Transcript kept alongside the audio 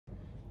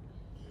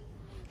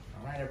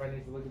right, everybody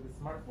needs to look at the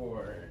smart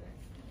board.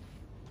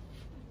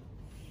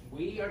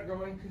 We are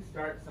going to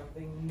start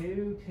something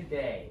new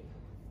today.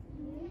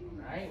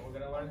 All right, we're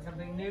going to learn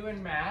something new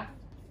in math.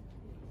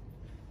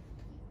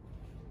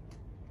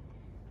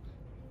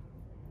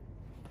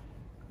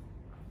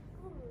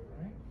 All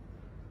right.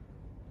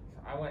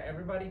 So I want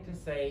everybody to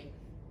say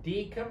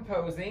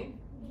decomposing,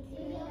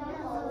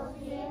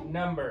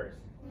 numbers.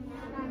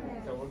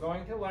 So we're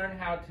going to learn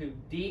how to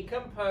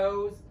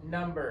decompose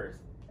numbers.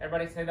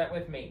 Everybody say that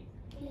with me.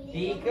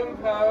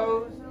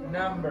 Decompose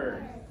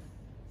numbers.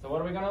 So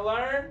what are we going to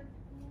learn?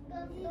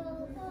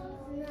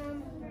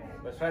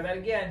 Let's try that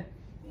again.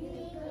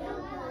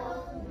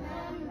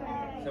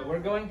 So we're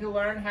going to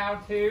learn how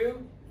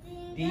to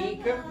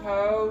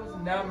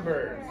decompose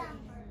numbers.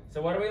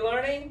 So what are we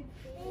learning?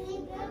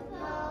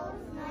 Decompose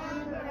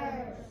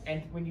numbers.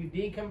 And when you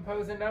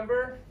decompose a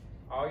number,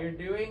 all you're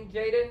doing,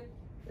 Jaden,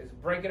 is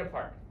break it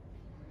apart.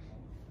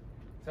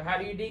 So how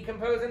do you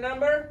decompose a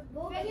number?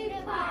 Break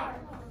it apart.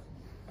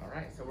 All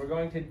right, so we're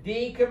going to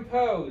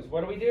decompose.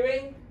 What are we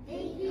doing?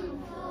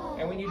 Decompose.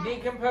 And when you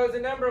decompose a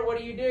number, what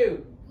do you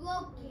do?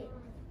 Broke it.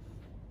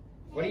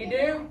 What do you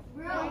do?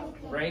 Broke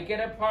it. Break it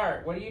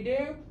apart. What do you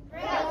do?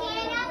 Break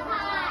it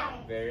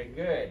apart. Very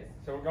good.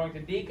 So we're going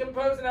to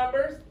decompose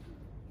numbers.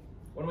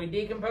 When we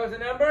decompose a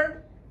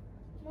number,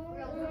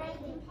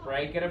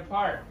 break it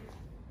apart.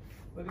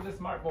 Look at the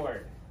smart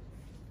board.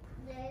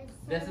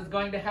 This is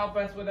going to help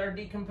us with our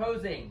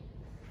decomposing.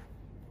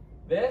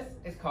 This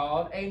is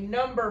called a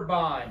number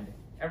bond.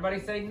 Everybody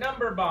say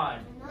number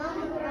bond.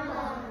 Number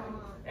bond.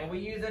 And we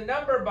use a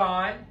number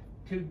bond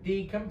to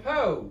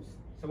decompose.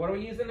 So what do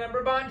we use a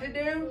number bond to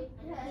do?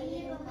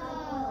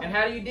 Decompose. And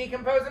how do you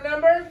decompose a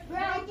number?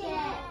 Break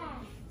it.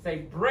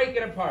 Say break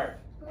it apart.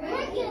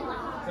 Break it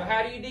apart. So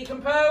how do you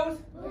decompose?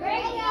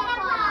 Break it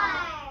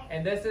apart.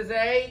 And this is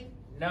a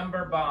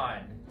number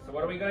bond. So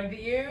what are we going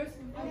to use?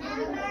 A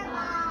number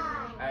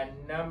bond. A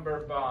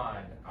number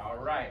bond. All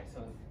right,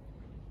 so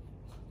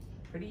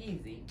pretty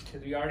easy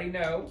because we already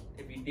know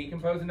if you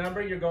decompose a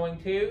number, you're going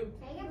to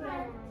Take it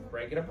apart.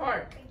 break it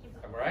apart.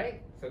 All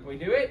right, so can we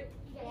do it?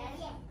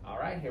 Yes. All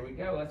right, here we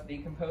go. Let's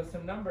decompose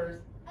some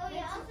numbers. Oh, you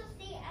also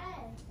see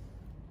S.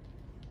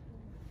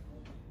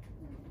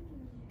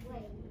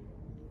 Wait.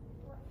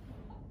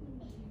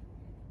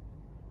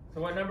 So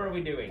what number are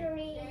we doing?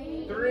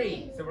 3.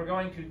 3. So we're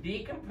going to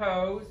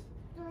decompose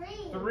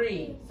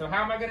 3. So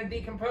how am I going to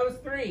decompose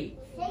 3?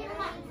 Take it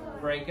apart.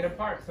 Break it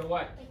apart. So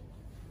what?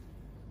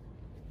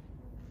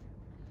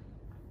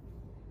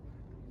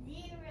 0.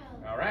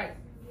 All right.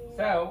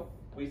 So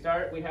we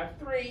have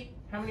 3.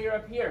 How many are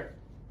up here?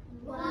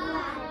 1.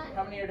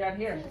 How many are down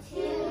here?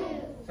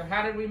 2. So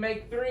how did we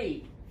make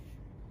 3?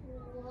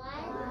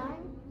 1.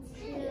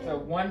 2. So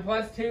 1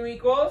 plus 2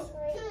 equals?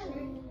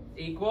 2.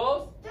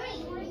 Equals?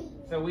 3.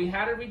 So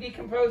how did we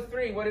decompose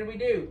 3? What did we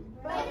do?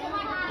 Break it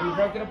apart. We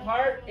broke it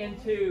apart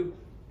into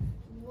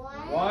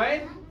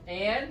 1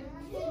 and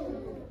 2.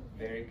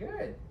 very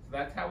good. So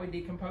that's how we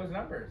decompose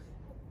numbers.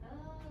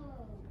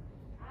 Oh,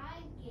 I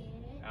get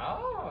it.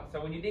 Oh,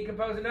 so when you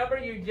decompose a number,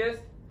 you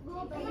just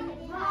Break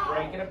it apart.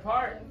 break it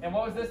apart. And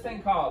what was this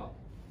thing called?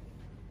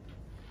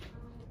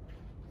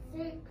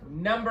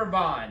 Number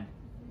bond.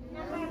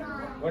 Number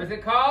bond. What is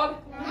it called?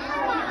 Number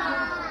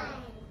bond.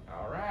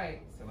 All right,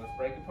 so let's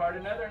break apart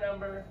another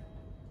number.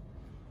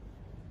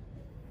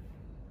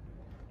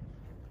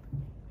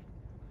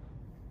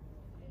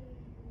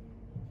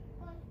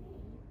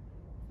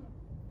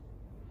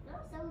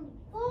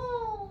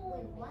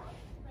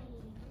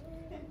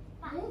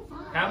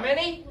 How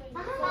many?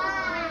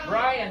 5.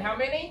 Brian, how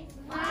many?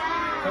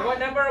 5. So what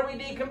number are we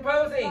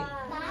decomposing?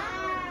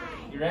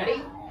 5. You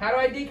ready? How do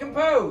I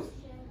decompose?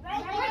 Break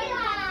it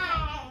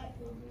apart.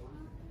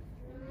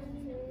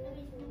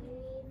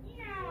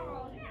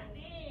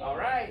 All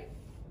right.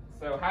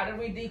 So how did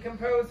we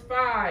decompose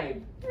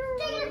 5? Take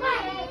it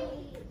apart.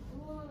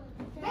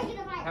 Break it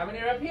apart. How many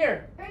are up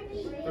here?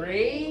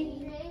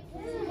 3.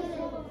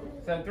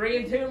 So 3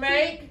 and 2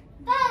 make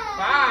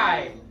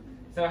 5.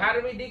 So how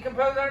did we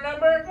decompose our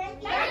number?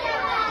 Break it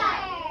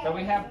apart. So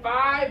we have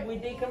 5. We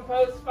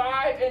decompose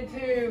 5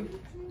 into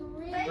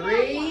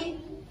 3,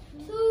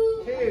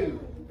 2.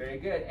 Very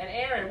good. And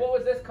Aaron, what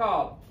was this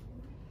called?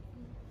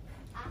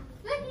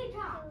 Look at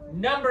top.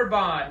 Number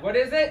bond. What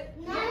is it?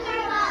 Number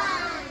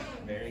bond.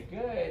 Very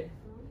good.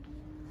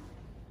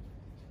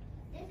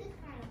 This is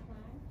kind of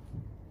fun.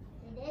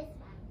 It is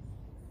fun.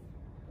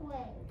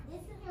 Wait,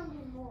 this is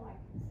number more.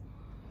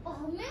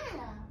 Oh,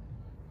 man.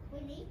 We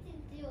need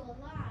to do a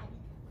lot.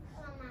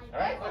 All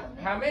right.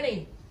 How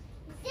many?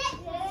 6.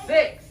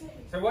 6.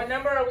 So what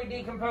number are we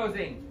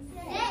decomposing?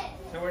 6.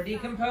 So we're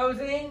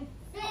decomposing.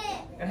 6.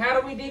 And how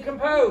do we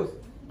decompose?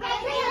 Break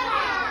it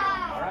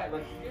apart. All right,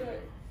 let's do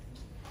it.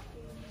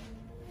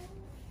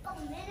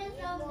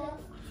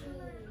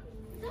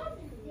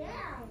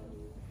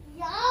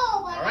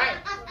 All right.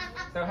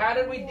 So how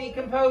did we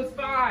decompose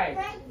 5?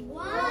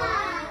 1.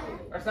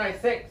 Or sorry,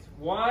 6.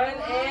 1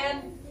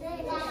 and... 6.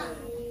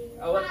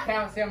 Oh, let's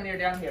count. See how many are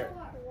down here.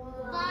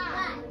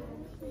 5.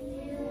 2,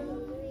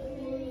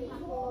 3,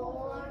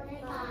 4,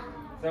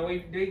 So we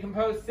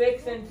decompose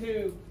 6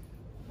 into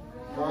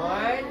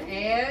 1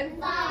 and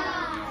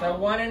 5. so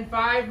 1 and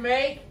 5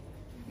 make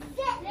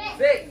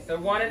 6. So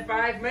 1 and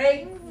 5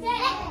 make 6.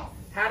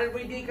 How did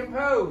we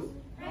decompose?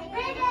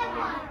 Break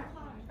apart.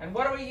 And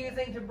what are we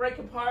using to break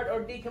apart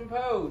or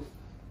decompose?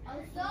 A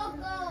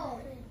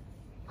circle.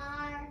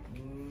 Our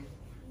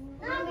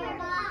number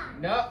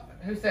bond. No,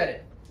 who said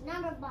it?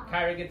 Number bond.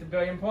 Kyrie gets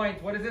 1,000,000,000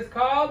 points. What is this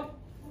called?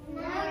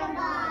 Number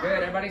bond.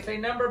 Good, everybody say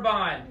number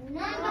bond.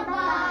 Number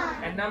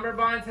bond. And number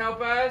bonds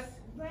help us?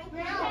 Break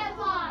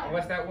apart.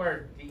 What's that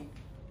word?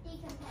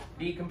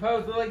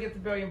 Decompose. Lily gets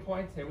 1,000,000,000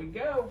 points. Here we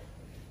go.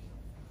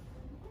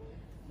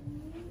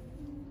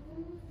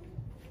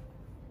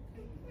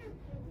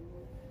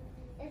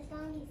 It's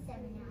going to be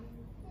 7 now.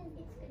 It's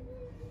good. It's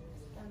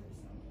going to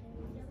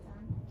be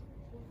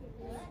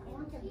 7. I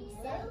want to be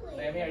 7.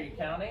 Sammy, are you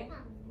counting?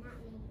 Not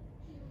me.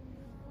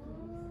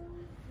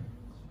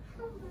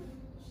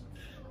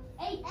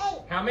 8.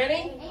 How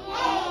many?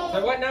 8.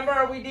 So what number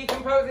are we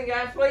decomposing,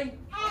 Ashley?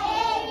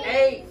 8.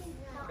 8.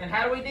 And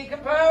how do we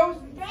decompose?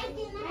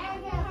 Breaking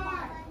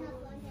apart.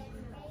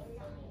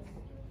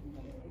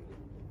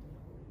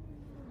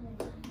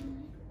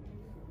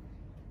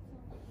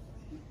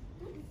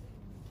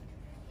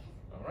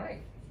 All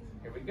right.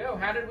 Here we go.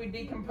 How did we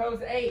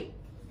decompose 8?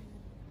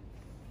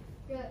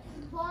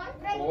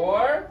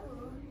 4.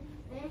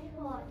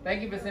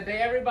 Thank you, Vicente.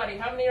 Everybody,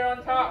 how many are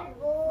on top?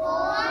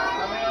 4.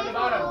 How many on the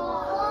bottom?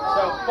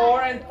 So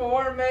 4 and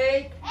 4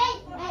 make?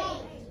 8.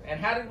 And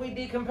how did we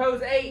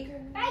decompose 8?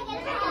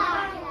 Breaking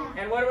apart.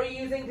 And what are we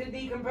using to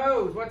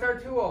decompose? What's our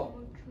tool?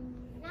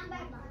 Number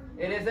bond.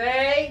 It is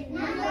a?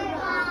 Number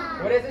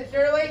bond. What is it,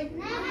 Shirley?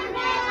 Number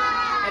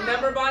bond. And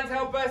number bonds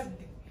help us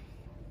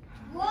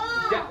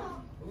Whoa.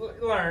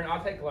 learn.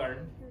 I'll take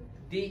learn.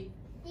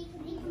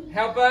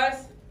 Help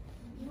us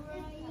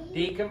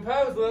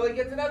decompose. Lily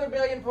gets another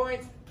 1,000,000,000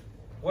 points.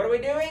 What are we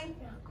doing?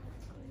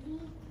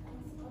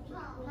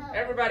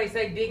 Everybody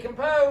say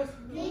decompose.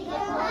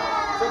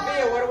 Decompose.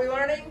 Sophia, what are we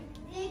learning?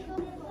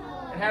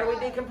 Decompose. And how do we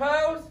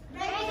decompose?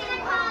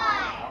 Breaking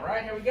apart. All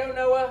right, here we go,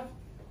 Noah.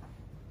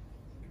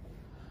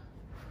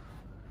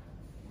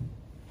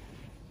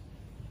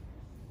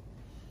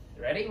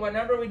 You ready? What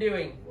number are we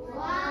doing?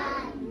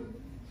 1.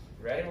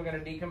 Ready? We're going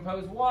to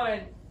decompose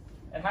 1.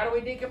 And how do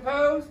we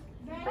decompose?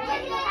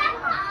 Breaking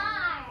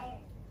apart.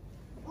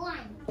 1.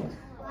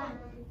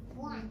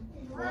 1.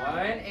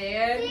 1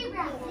 and?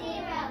 0.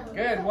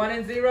 Good. 1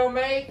 and 0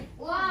 make?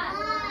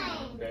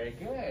 1. Very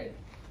good.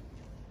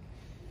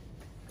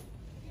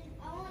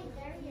 Only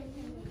 30 is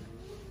in me.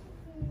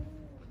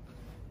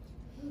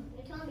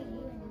 You're telling me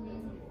you and me.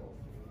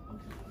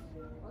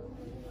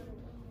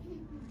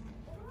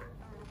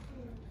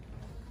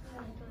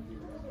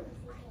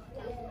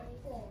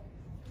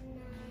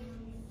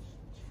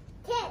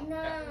 10.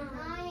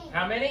 9.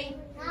 How many?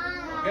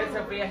 9. Good,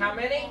 Sophia. How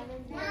many?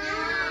 9.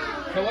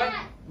 So what?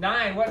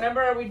 9. What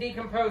number are we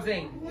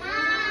decomposing? 9.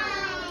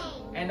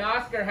 And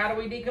Oscar, how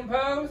do we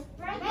decompose?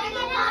 Break it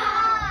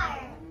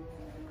apart.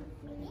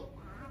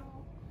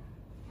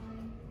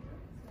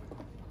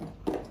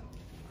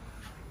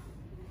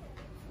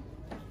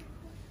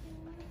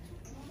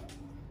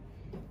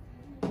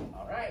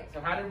 All right. So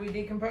how did we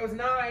decompose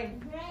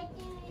 9?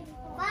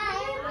 5.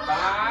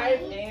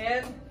 5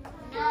 and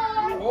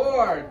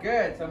 4.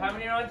 Good. So how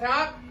many are on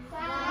top?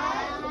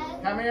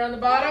 5. How many are on the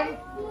bottom?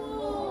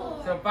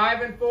 4. So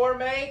 5 and 4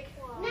 make?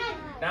 9.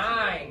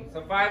 9.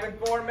 So 5 and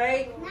 4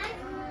 make? 9.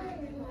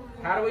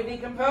 How do we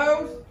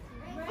decompose?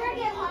 Break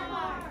it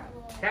apart.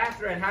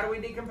 Catherine, how do we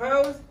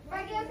decompose?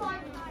 Break it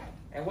apart.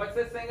 And what's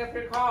this thing up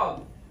here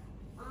called?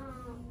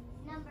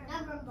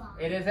 Number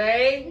bond. It is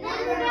a?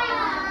 Number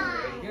bond.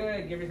 Very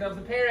good. Give yourselves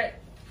a parrot.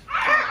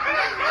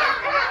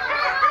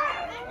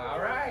 All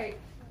right.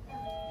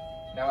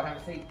 Now have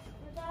a seat.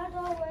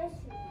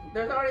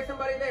 There's already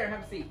somebody there.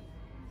 Have a seat.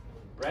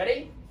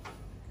 Ready?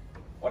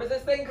 What is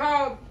this thing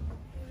called?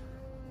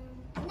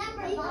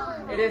 Number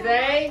bond. It is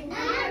a?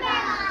 Number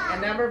bond.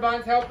 And number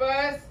bonds help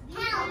us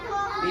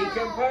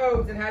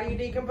decompose. And how do you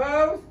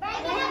decompose? Break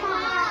it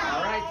apart.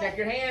 All right, check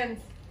your hands.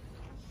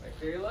 Make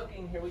sure you're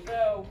looking. Here we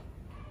go.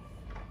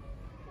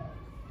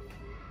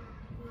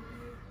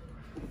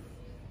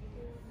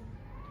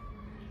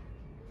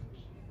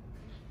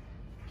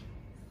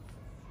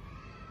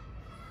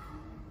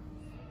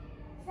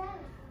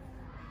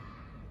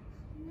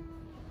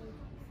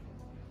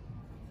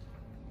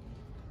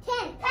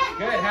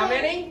 Good. How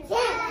many?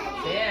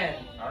 10.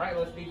 10. All right,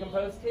 let's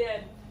decompose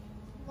 10.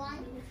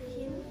 1,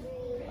 2,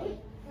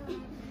 3,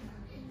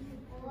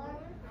 4,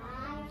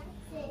 5,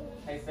 6,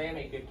 Hey,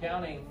 Sammy, good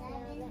counting.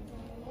 7,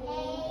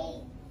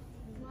 8,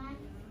 1,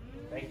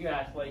 Thank you,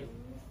 Ashley.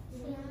 2,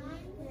 3,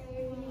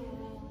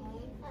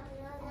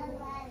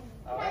 11.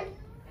 All right.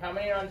 How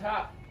many are on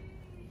top?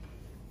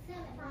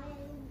 7,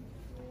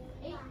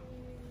 8,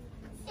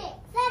 6,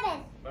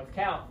 7. Let's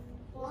count.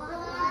 1,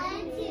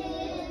 2,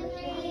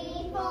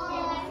 3, 4,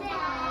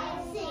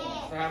 5, 6.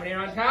 So how many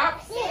are on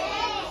top? 6.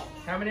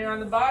 How many are on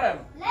the bottom?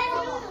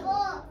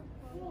 4.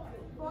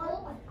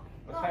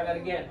 Let's try that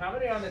again. How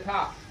many are on the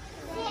top?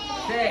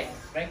 6.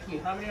 Thank you.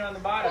 How many are on the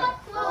bottom?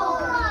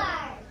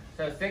 4.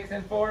 So 6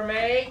 and 4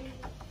 make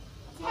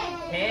 10.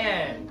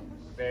 10.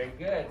 Very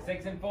good.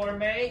 6 and 4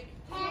 make.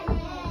 10.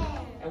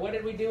 And what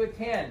did we do with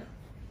 10?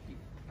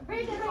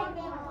 Break it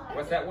apart.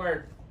 What's that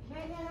word?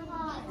 Break it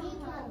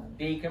apart.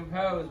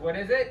 Decompose. What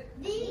is it?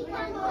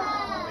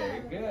 Decompose. Very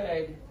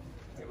good.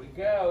 Here we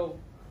go.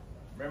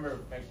 Remember,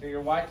 make sure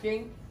you're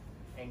watching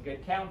and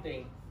good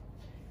counting.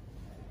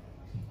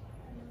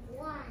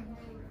 1,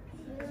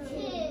 2,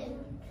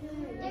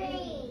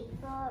 3,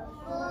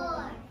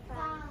 4,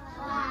 5.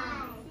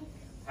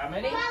 How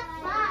many?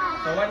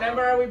 5. So what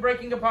number are we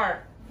breaking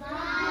apart? 5.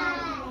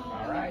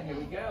 All right, here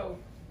we go.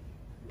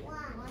 1,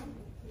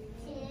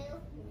 2,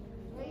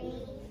 3,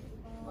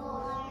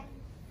 4,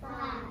 5.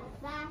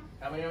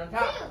 How many are on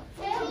top?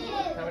 2.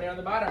 How many are on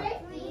the bottom?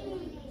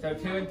 3. So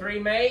 2 and 3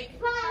 make?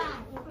 5.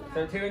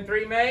 So 2 and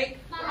 3 make?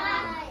 5.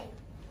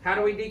 How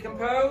do we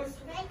decompose?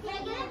 Break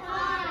it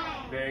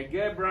apart. Very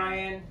good,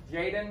 Brian.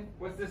 Jaden,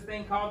 what's this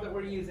thing called that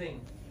we're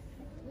using?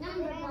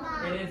 Number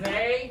 1. It is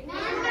a?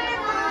 Number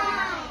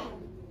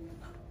 1.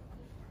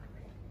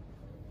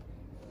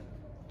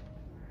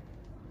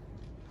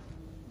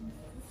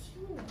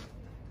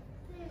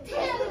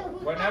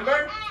 What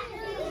number?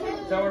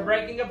 So we're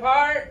breaking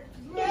apart?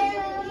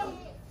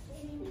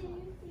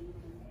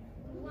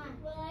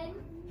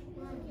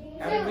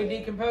 How did we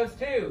decompose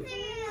 2? 2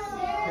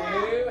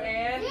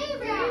 and?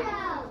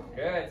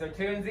 Good. So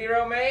 2 and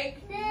 0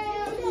 make?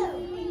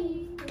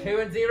 2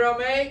 and 0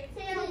 make?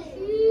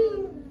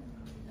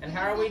 And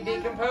how are we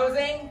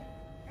decomposing?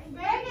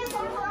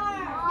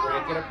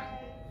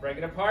 Break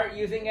it apart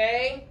using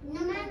a?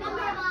 Number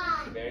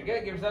 1. Very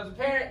good. Give yourselves a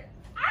parrot.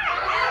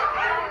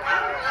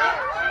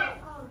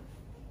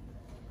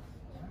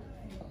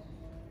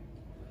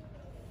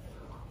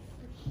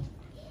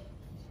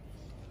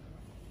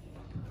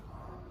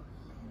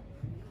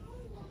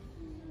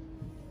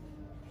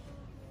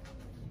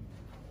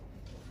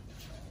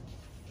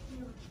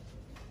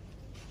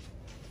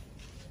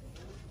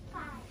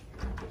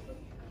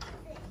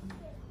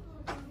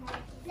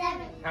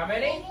 How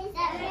many?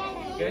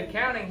 7. Good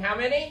counting. How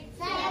many?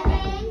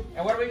 7.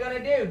 And what are we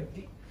going to do?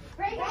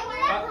 Break it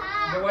But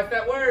apart. what's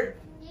that word?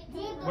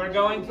 We're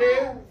going to?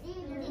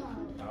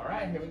 Decompose. All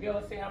right, here we go.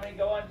 Let's see how many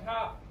go on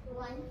top.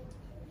 1,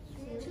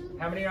 2,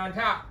 How many are on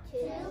top? 2.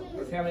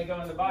 Let's see how many go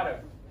on the bottom.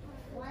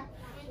 1,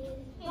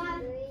 2,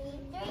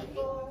 3,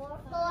 4,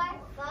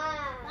 5.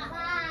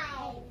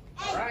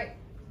 All right.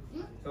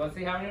 So let's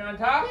see how many are on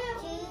top.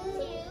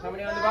 2. How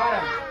many on the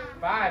bottom?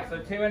 5. So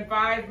 2 and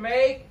 5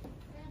 make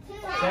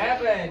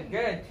 7.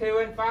 Good. 2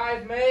 and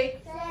 5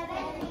 make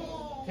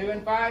 2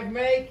 and 5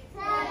 make.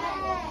 7.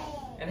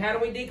 And how do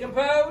we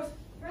decompose?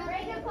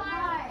 Break it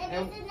apart.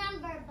 And- It is a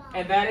number bond.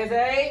 And that is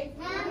a?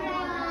 Number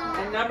bond.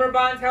 And number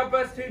bonds help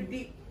us to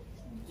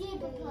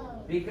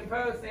Decompose.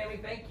 decompose. Sammy,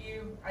 thank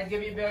you. I'd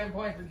give you a billion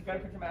points, but you gotta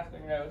put your mask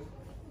on your nose.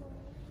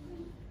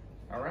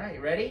 All right,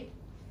 you ready?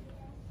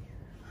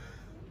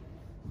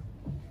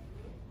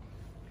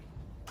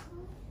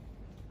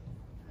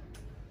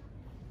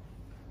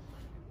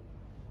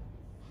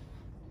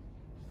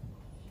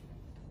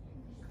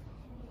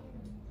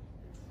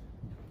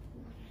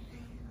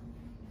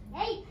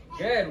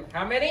 Good.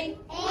 How many?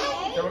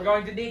 8. So we're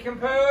going to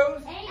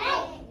decompose. 8.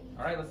 All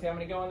right, let's see how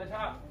many go on the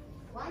top.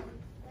 1,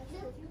 2,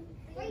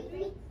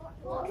 3,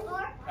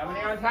 4. How many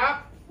are on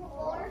top?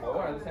 4.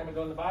 4. Let's see how many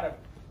go on the bottom.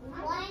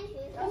 1, 2,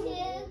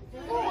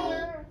 3,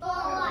 4.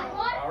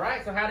 All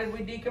right, so how did we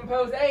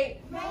decompose 8?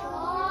 4.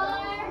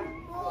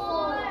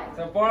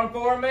 So 4 and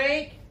 4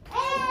 make?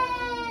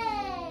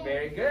 8.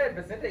 Very good.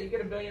 Vicente, you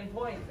get a billion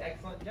points.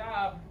 Excellent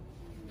job.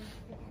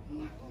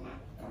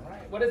 All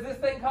right. What is this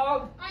thing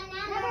called? A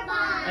number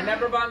bond. And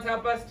number bonds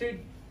help us to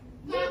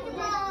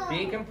Decompose.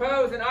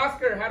 decompose. And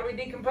Oscar, how do we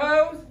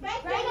decompose? Break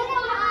it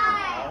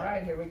apart. All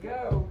right, here we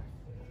go.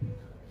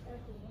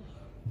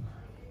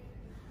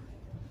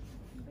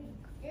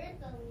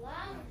 There's a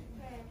lot of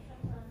squares.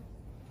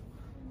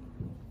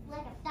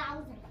 Like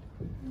 1,000.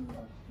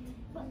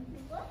 What?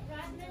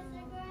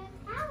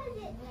 How is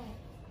it?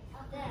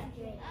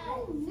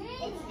 Oh, man.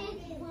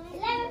 It's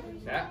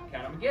 11. Yeah,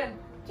 count them again.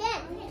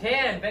 10.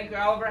 10. Thank you,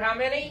 Oliver. How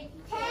many?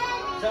 10.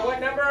 So what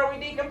number are we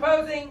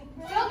decomposing?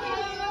 10.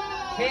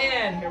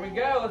 10. Here we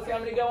go. Let's see how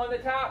many go on the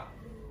top.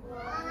 1.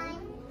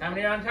 How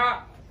many are on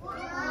top? 1.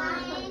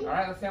 All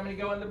right, let's see how many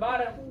go on the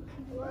bottom.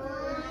 1,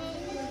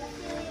 2,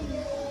 3,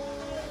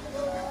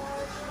 4,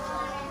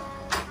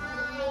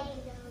 5,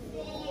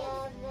 6,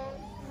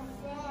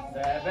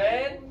 7,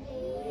 7.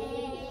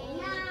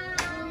 8,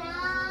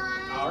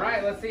 9. All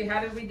right, let's see.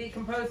 How did we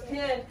decompose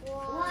 10?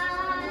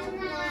 1,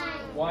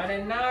 9. 1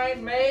 and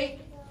 9 make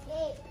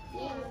 8.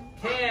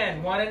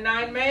 10. 1 and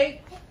 9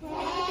 make? 10.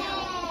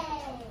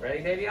 Ready,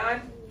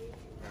 Davion?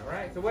 All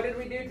right, so what did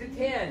we do to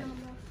 10?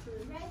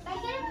 Break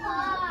it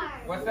apart.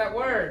 What's that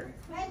word?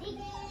 Break it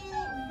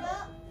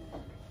apart.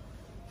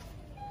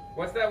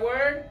 What's that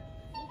word?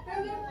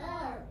 Break it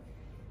apart.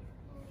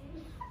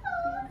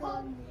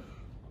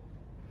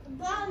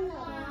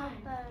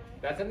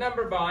 That's a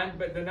number bond,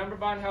 but the number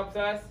bond helps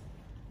us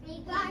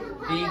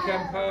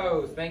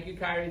Decompose. Thank you,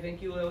 Kyrie.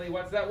 Thank you, Lily.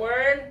 What's that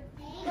word?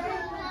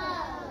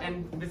 Decompose.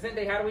 And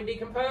Vicente, how do we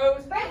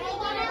decompose? Break it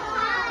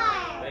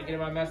apart. Thank you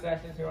to my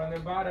messages who are on their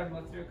bottom.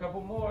 Let's do a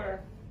couple more.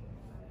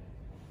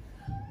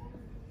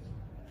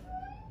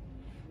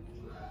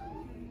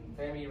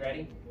 Sammy, you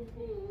ready?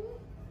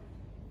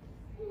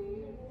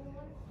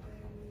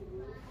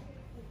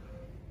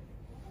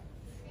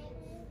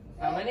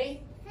 How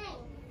many? 6.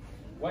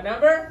 What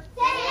number?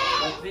 6.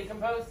 Let's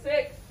decompose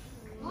 6.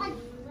 1, 2,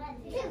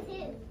 3.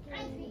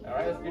 All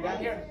right, let's go down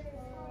here.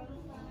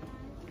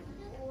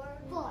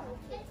 4.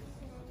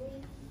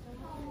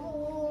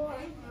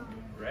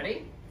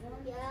 Ready?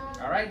 Yeah.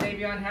 All right,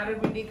 Davion, how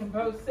did we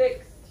decompose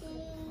 6? 2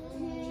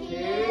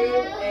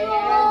 and...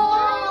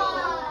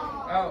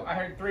 Oh, I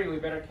heard 3. We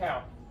better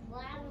count.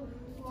 1,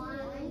 2, 1,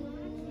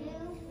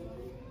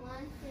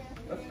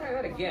 2. Let's try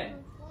that again.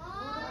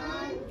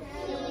 1, 2,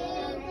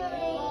 3,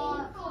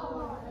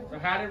 4. So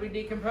how did we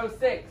decompose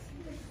 6?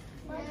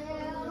 2, 4.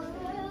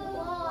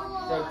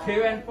 So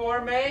 2 and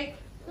 4 make?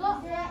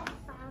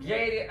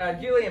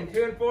 Julian,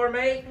 2 and 4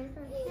 make?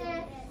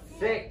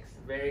 6.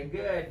 Very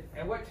good.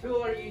 And what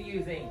tool are you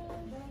using?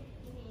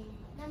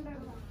 Number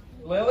 1.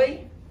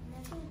 Lily?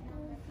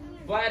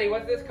 Vladdy,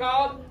 what's this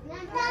called?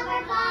 Number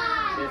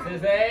 5. This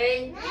is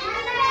a...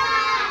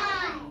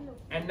 Number 9.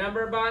 And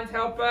number bonds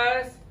help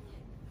us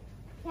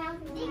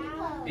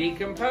Decompose.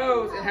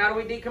 decompose. And how do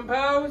we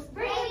decompose?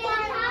 Break it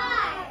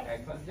apart.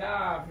 Excellent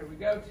job. Here we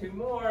go. 2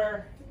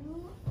 more.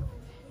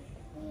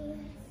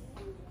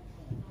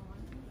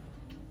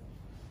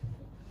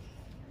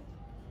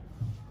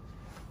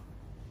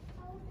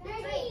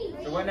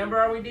 So what number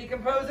are we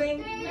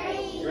decomposing?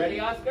 3. You ready,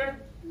 Oscar?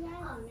 No.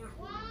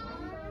 1,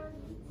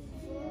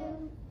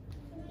 2,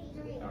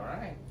 3. All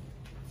right.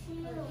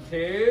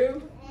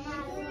 2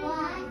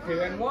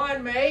 2 and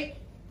 1 make?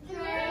 3.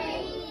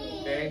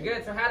 Very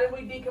good. So how did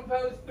we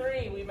decompose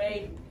 3? We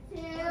made... 2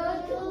 to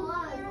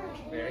 1.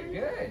 Very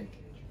good.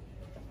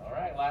 All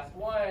right, last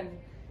one.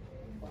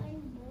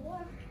 1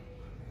 more.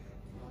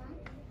 1,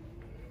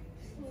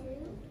 2,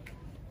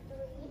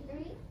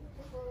 3,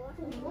 4,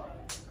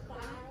 5.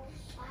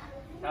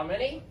 How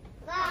many?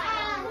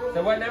 5.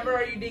 So what number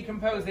are you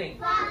decomposing?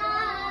 5.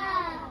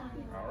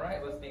 All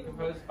right, let's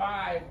decompose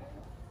 5.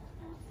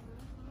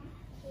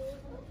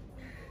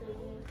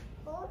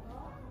 4,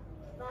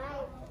 5.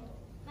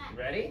 You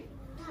ready?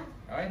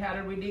 All right, how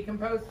did we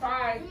decompose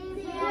 5?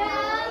 0,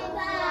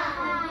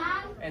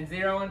 5. And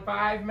 0 and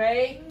 5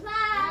 make?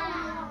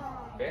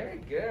 5. Very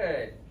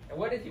good. And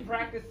what did you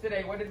practice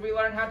today? What did we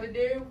learn how to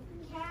do?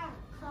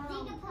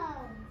 Decompose.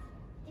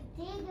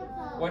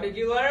 Decompose. What did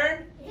you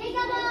learn?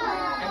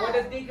 Decompose. And what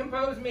does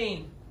decompose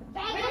mean?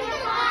 Break it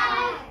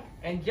apart.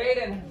 And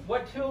Jaden,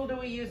 what tool do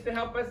we use to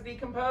help us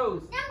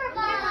decompose? Number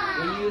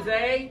 5. We use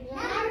a...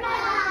 Number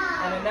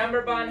And a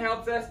number bond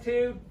helps us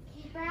to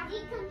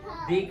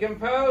Decompose.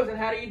 decompose. And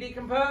how do you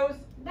decompose?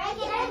 Break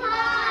it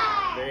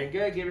apart. Very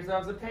good. Give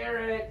yourselves a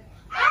parrot.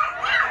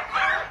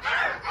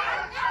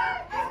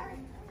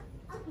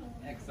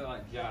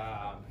 Excellent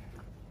job.